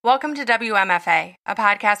Welcome to WMFA, a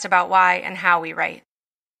podcast about why and how we write.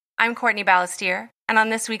 I'm Courtney Ballastier, and on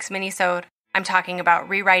this week's Minisode, I'm talking about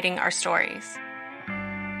rewriting our stories.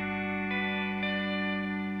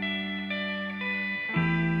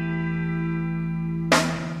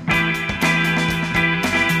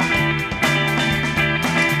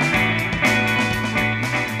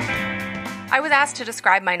 I was asked to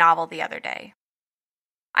describe my novel the other day.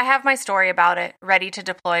 I have my story about it ready to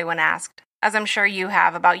deploy when asked, as I'm sure you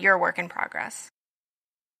have about your work in progress.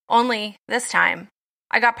 Only, this time,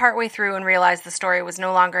 I got partway through and realized the story was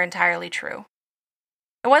no longer entirely true.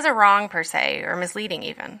 It wasn't wrong per se, or misleading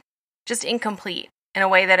even, just incomplete in a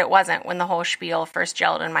way that it wasn't when the whole spiel first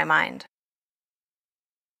gelled in my mind.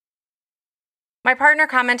 My partner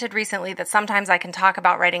commented recently that sometimes I can talk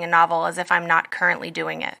about writing a novel as if I'm not currently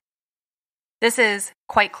doing it. This is,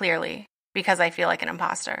 quite clearly, because I feel like an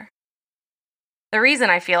imposter. The reason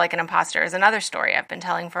I feel like an imposter is another story I've been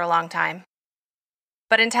telling for a long time.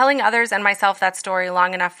 But in telling others and myself that story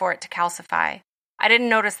long enough for it to calcify, I didn't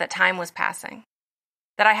notice that time was passing.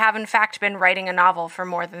 That I have in fact been writing a novel for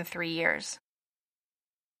more than 3 years.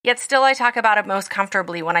 Yet still I talk about it most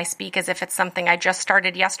comfortably when I speak as if it's something I just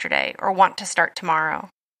started yesterday or want to start tomorrow.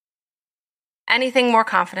 Anything more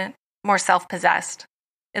confident, more self-possessed,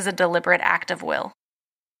 is a deliberate act of will.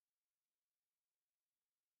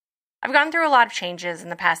 I've gone through a lot of changes in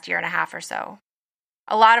the past year and a half or so.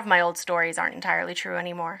 A lot of my old stories aren't entirely true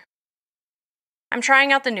anymore. I'm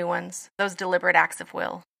trying out the new ones, those deliberate acts of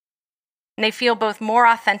will. And they feel both more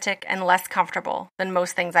authentic and less comfortable than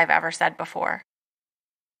most things I've ever said before.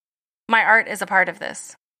 My art is a part of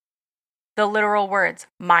this. The literal words,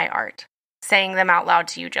 my art, saying them out loud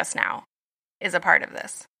to you just now, is a part of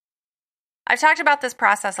this. I've talked about this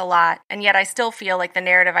process a lot, and yet I still feel like the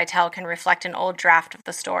narrative I tell can reflect an old draft of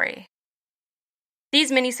the story. These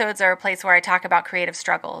minisodes are a place where I talk about creative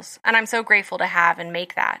struggles, and I'm so grateful to have and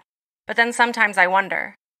make that. But then sometimes I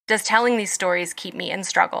wonder, does telling these stories keep me in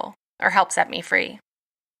struggle, or help set me free?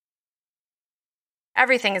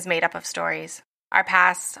 Everything is made up of stories. Our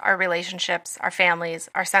pasts, our relationships, our families,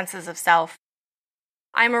 our senses of self.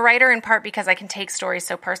 I'm a writer in part because I can take stories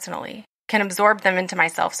so personally, can absorb them into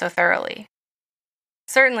myself so thoroughly.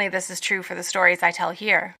 Certainly this is true for the stories I tell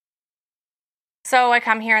here. So I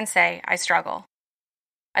come here and say, I struggle.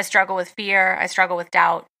 I struggle with fear, I struggle with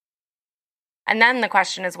doubt. And then the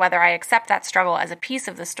question is whether I accept that struggle as a piece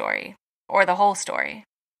of the story, or the whole story.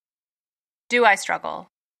 Do I struggle,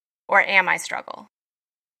 or am I struggle?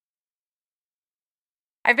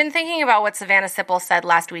 I've been thinking about what Savannah Sipple said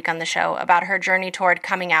last week on the show about her journey toward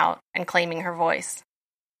coming out and claiming her voice.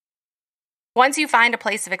 Once you find a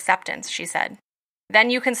place of acceptance, she said, then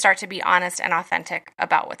you can start to be honest and authentic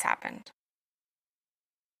about what's happened.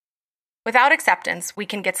 Without acceptance, we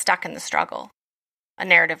can get stuck in the struggle, a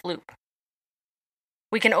narrative loop.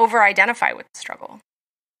 We can over-identify with the struggle.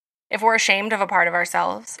 If we're ashamed of a part of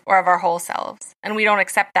ourselves or of our whole selves, and we don't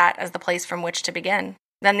accept that as the place from which to begin,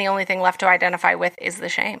 then the only thing left to identify with is the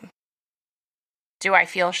shame. Do I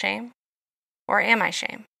feel shame? Or am I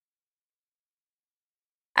shame?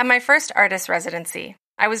 At my first artist residency,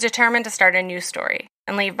 I was determined to start a new story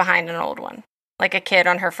and leave behind an old one, like a kid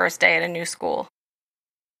on her first day at a new school.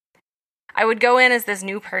 I would go in as this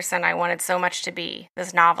new person I wanted so much to be,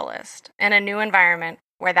 this novelist, in a new environment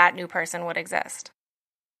where that new person would exist.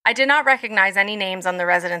 I did not recognize any names on the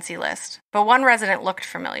residency list, but one resident looked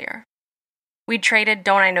familiar. We'd traded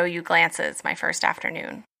don't I know you glances my first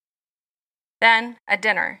afternoon. Then, at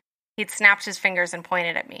dinner, he'd snapped his fingers and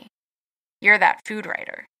pointed at me. You're that food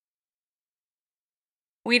writer.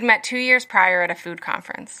 We'd met 2 years prior at a food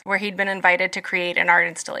conference, where he'd been invited to create an art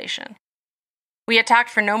installation. We had talked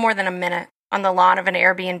for no more than a minute on the lawn of an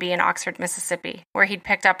Airbnb in Oxford, Mississippi, where he'd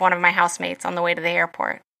picked up one of my housemates on the way to the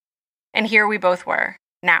airport. And here we both were,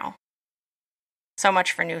 now. So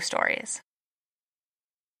much for new stories.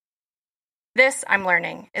 This, I'm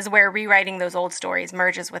learning, is where rewriting those old stories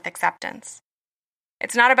merges with acceptance.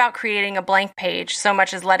 It's not about creating a blank page so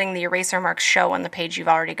much as letting the eraser marks show on the page you've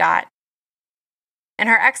already got. In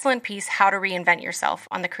her excellent piece, How to Reinvent Yourself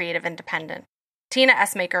on The Creative Independent, Tina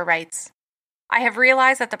Essmaker writes, I have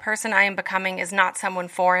realized that the person I am becoming is not someone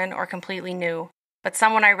foreign or completely new, but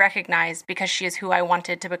someone I recognize because she is who I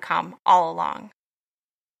wanted to become all along.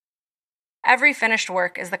 Every finished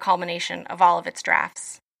work is the culmination of all of its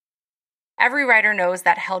drafts. Every writer knows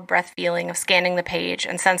that held breath feeling of scanning the page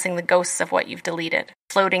and sensing the ghosts of what you've deleted,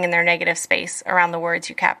 floating in their negative space around the words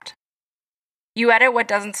you kept. You edit what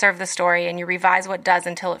doesn't serve the story and you revise what does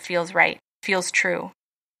until it feels right, feels true.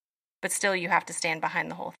 But still you have to stand behind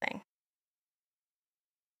the whole thing.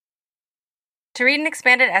 To read an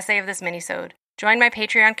expanded essay of this minisode, Join my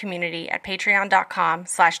Patreon community at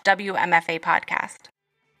patreon.com/WMFA podcast.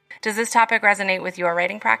 Does this topic resonate with your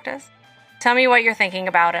writing practice? Tell me what you're thinking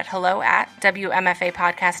about at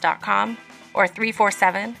hello@WMFApodcast.com or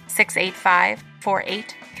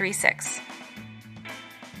 347-685-4836.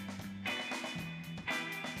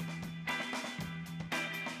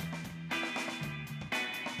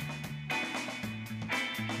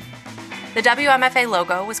 The WMFA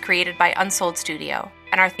logo was created by Unsold Studio,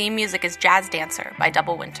 and our theme music is Jazz Dancer by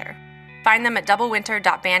Double Winter. Find them at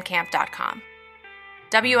doublewinter.bandcamp.com.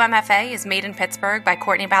 WMFA is made in Pittsburgh by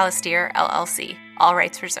Courtney Ballestier, LLC. All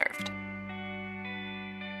rights reserved.